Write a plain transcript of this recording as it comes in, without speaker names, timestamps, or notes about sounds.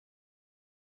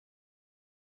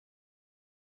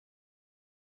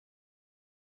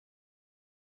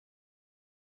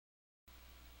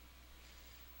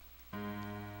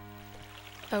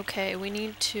Okay, we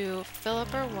need to fill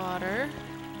up our water.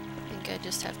 I think I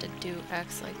just have to do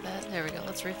X like that. There we go,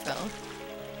 let's refill.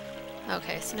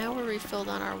 Okay, so now we're refilled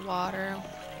on our water.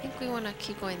 I think we want to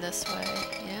keep going this way.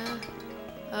 Yeah?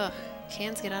 Ugh,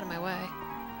 cans get out of my way.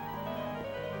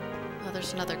 Oh,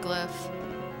 there's another glyph.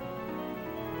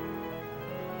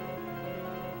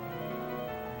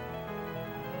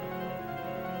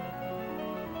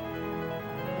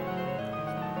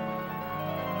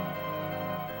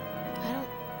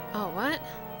 Oh, what?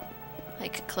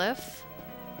 Like a cliff?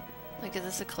 Like, is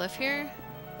this a cliff here?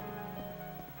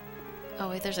 Oh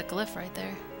wait, there's a glyph right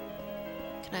there.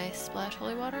 Can I splash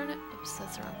holy water in it? Oops,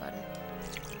 that's the wrong button.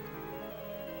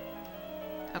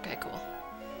 Okay, cool.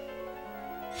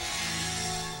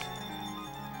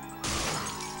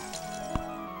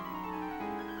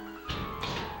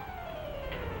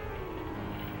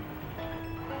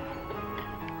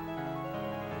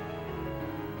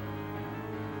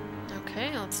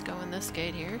 Okay, let's go in this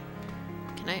gate here.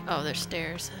 Can I? Oh, there's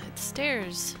stairs. It's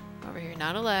stairs over here,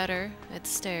 not a ladder. It's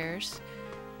stairs.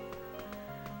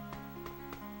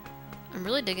 I'm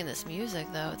really digging this music,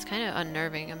 though. It's kind of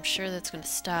unnerving. I'm sure that's going to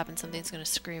stop and something's going to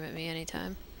scream at me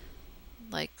anytime.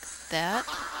 Like that.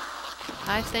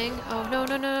 Eye thing. Oh, no,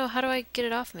 no, no, no. How do I get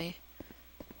it off me?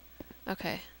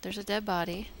 Okay, there's a dead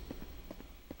body.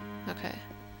 Okay.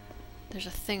 There's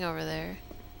a thing over there.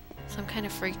 So I'm kind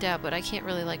of freaked out, but I can't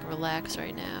really, like, relax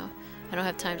right now. I don't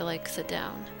have time to, like, sit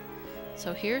down.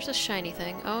 So here's a shiny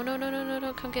thing. Oh, no, no, no, no,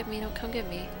 don't come get me. Don't come get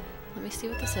me. Let me see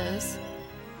what this is.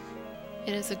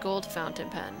 It is a gold fountain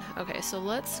pen. Okay, so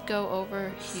let's go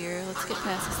over here. Let's get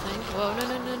past this thing. Whoa, no,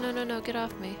 no, no, no, no, no, get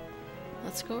off me.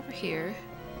 Let's go over here.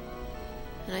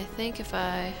 And I think if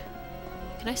I...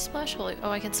 Can I splash holy... Oh,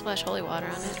 I can splash holy water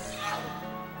on it.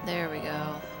 There we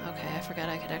go. Okay, I forgot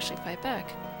I could actually fight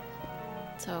back.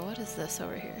 So what is this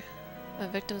over here? A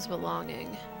victim's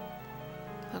belonging.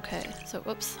 Okay, so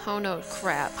whoops. Oh no,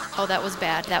 crap. Oh, that was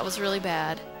bad. That was really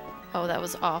bad. Oh, that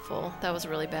was awful. That was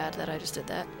really bad that I just did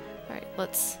that. Alright,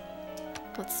 let's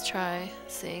try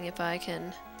seeing if I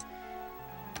can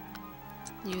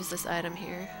use this item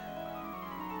here.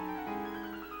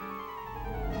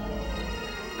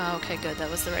 Oh, okay, good. That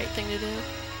was the right thing to do.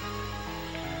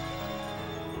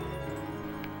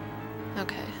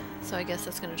 Okay, so I guess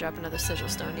that's gonna drop another sigil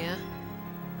stone, yeah?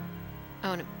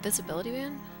 Oh, an invisibility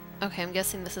band? Okay, I'm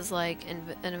guessing this is like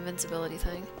an invincibility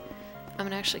thing. I'm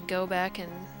gonna actually go back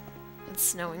and... It's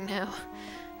snowing now.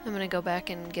 I'm gonna go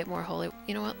back and get more holy...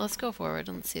 You know what? Let's go forward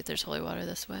and let's see if there's holy water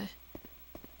this way.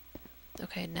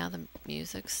 Okay, now the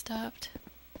music stopped.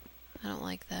 I don't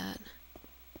like that.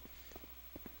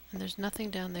 And there's nothing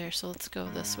down there, so let's go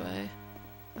this way.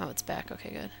 Oh, it's back.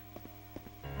 Okay, good.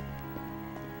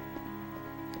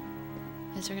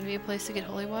 Is there gonna be a place to get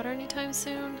holy water anytime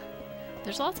soon?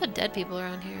 There's lots of dead people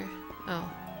around here. Oh,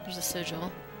 there's a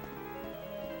sigil.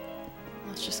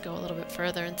 Let's just go a little bit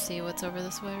further and see what's over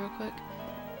this way real quick.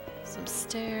 Some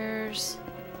stairs.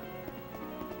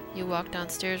 You walk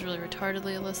downstairs really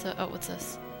retardedly, Alyssa. Oh, what's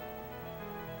this?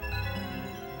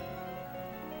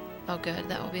 Oh, good.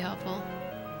 That will be helpful.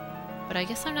 But I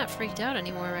guess I'm not freaked out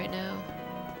anymore right now.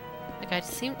 Like, I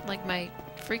seem like my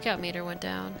freak out meter went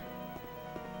down.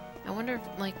 I wonder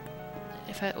if, like,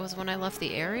 if it was when I left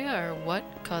the area or what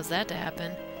caused that to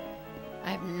happen.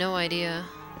 I have no idea.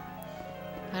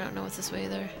 I don't know what's this way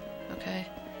either. Okay.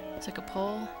 It's like a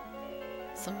pole.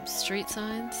 Some street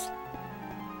signs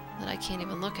that I can't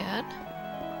even look at.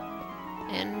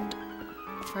 And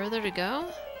further to go?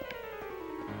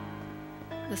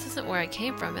 This isn't where I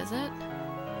came from, is it?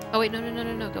 Oh wait, no, no, no,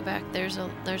 no, no, go back. There's a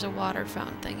water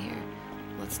fountain thing here.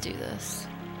 Let's do this.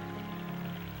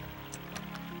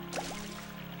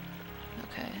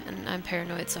 Okay, and I'm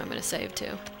paranoid, so I'm gonna save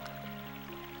too.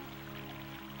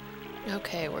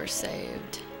 Okay, we're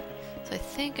saved. So I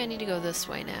think I need to go this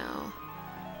way now.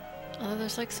 Although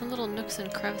there's like some little nooks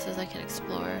and crevices I can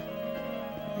explore.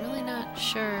 I'm really not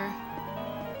sure.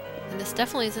 And this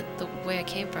definitely isn't the way I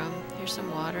came from. Here's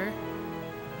some water.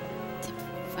 It's a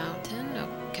fountain.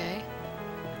 Okay.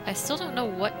 I still don't know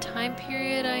what time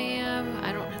period I am.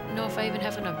 I don't know if I even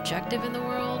have an objective in the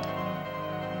world.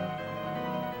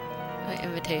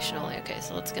 Invitation only. Okay,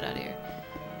 so let's get out of here.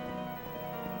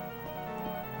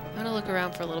 I'm gonna look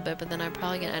around for a little bit, but then I'm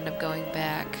probably gonna end up going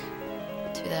back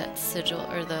to that sigil,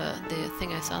 or the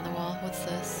thing I saw on the wall. What's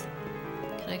this?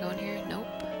 Can I go in here? Nope.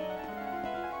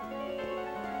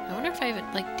 I wonder if I even,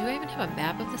 like, do I even have a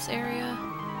map of this area?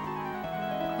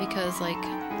 Because, like,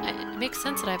 it makes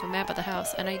sense that I have a map of the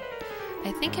house, and I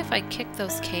think if I kick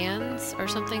those cans or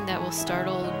something, that will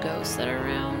startle ghosts that are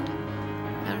around.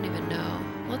 I don't even know.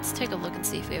 let's take a look and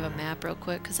see if we have a map real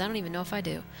quick, because I don't even know if I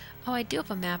do. Oh, I do have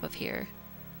a map of here.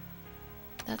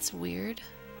 That's weird.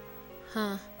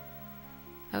 Huh.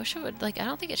 I wish it would, like, I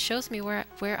don't think it shows me where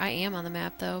I am on the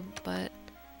map, though, but...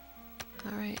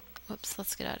 Alright. Whoops,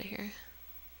 let's get out of here.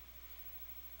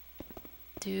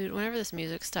 Dude, whenever this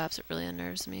music stops, it really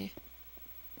unnerves me.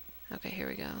 Okay, here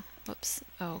we go. Whoops.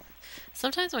 Oh.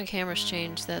 Sometimes when cameras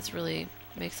change, that's really...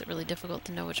 makes it really difficult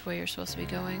to know which way you're supposed to be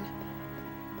going.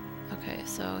 Okay,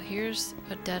 so here's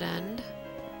a dead end.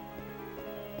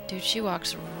 Dude, she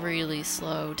walks really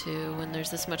slow, too, when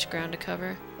there's this much ground to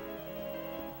cover.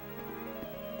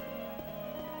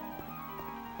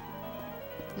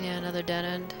 Yeah, another dead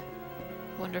end.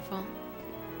 Wonderful.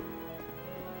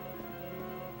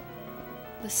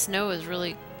 The snow is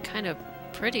really kind of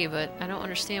pretty, but I don't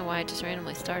understand why it just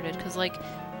randomly started, because, like,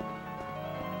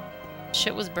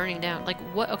 shit was burning down. Like,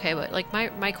 what? Okay, but, like,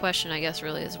 my question, I guess,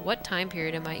 really is, what time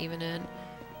period am I even in?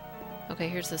 Okay,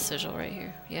 here's the sigil right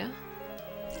here. Yeah?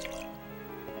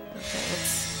 Okay,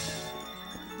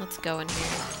 let's go in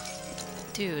here.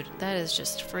 Dude, that is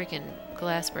just freaking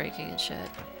glass breaking and shit.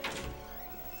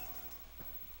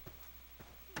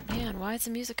 Man, why has the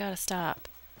music gotta stop?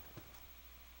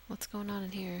 What's going on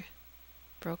in here?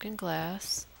 Broken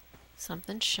glass.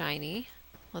 Something shiny.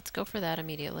 Let's go for that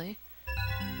immediately.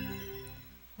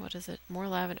 What is it? More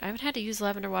lavender. I haven't had to use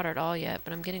lavender water at all yet,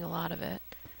 but I'm getting a lot of it,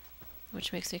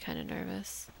 which makes me kind of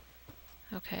nervous.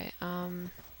 Okay,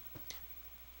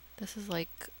 this is like...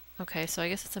 Okay, so I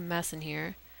guess it's a mess in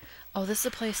here. Oh, this is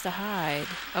a place to hide.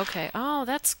 Okay. Oh,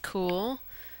 that's cool.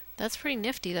 That's pretty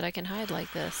nifty that I can hide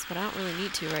like this, but I don't really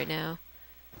need to right now.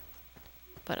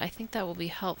 But I think that will be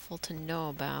helpful to know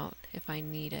about if I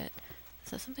need it.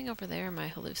 Is that something over there? Am I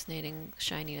hallucinating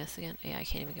shininess again? Yeah, I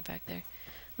can't even get back there.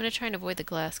 I'm going to try and avoid the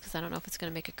glass because I don't know if it's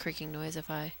going to make a creaking noise if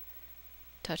I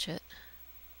touch it.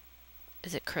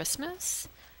 Is it Christmas?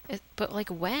 But, like,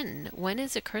 when? When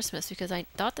is it Christmas? Because I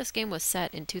thought this game was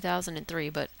set in 2003,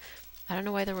 but I don't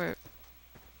know why there were...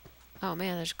 Oh,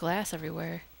 man, there's glass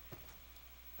everywhere.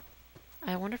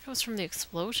 I wonder if it was from the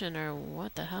explosion or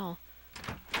what the hell.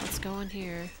 Let's go in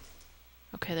here.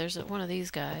 Okay, there's one of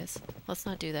these guys. Let's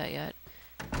not do that yet,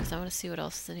 because I want to see what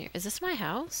else is in here. Is this my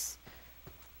house?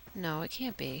 No, it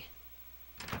can't be.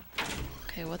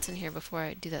 Okay, what's in here before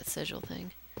I do that sigil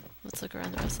thing? Let's look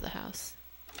around the rest of the house.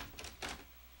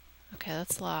 Okay,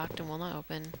 that's locked and will not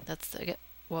open. That's the...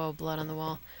 Whoa, blood on the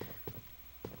wall.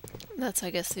 That's,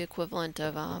 I guess, the equivalent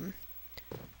of,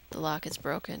 the lock is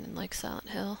broken in, like, Silent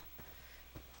Hill.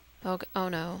 Oh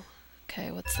no.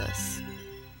 Okay, what's this?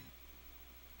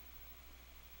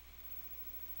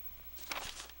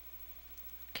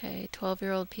 Okay,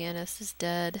 12-year-old pianist is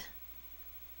dead.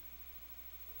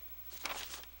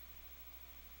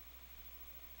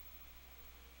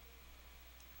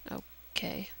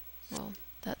 Okay, well,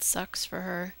 that sucks for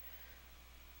her.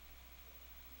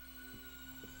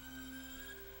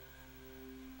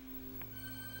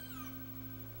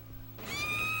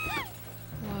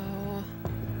 Whoa.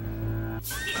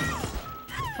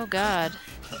 Oh god.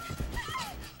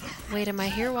 Wait, am I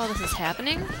here while this is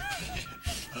happening?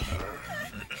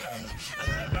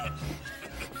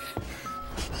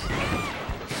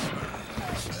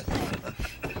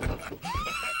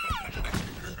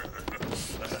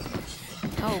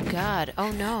 Oh god,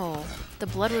 oh no. The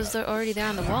blood was already there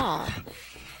on the wall.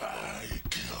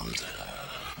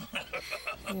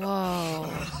 Whoa.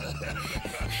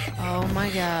 Oh my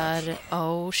god.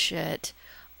 Oh shit.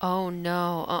 Oh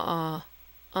no.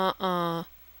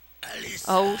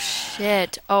 Oh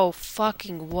shit. Oh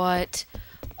fucking what?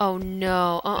 Oh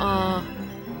no.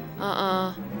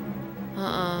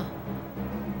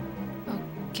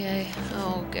 Okay.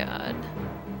 Oh god.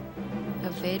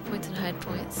 Evade points and hide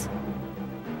points.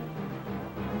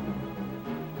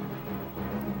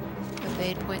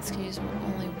 Evade points can use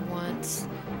only once.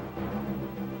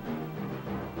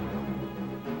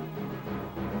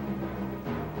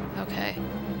 Okay.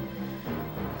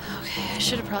 Okay, I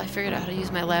should have probably figured out how to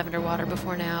use my lavender water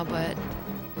before now, but...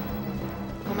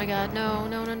 Oh my god, no,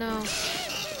 no, no, no.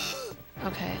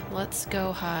 Okay, let's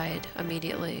go hide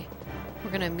immediately. We're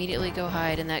gonna immediately go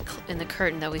hide in the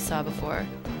curtain that we saw before.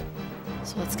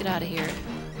 So let's get out of here.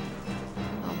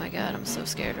 Oh my god, I'm so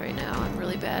scared right now. I'm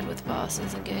really bad with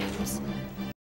bosses and games.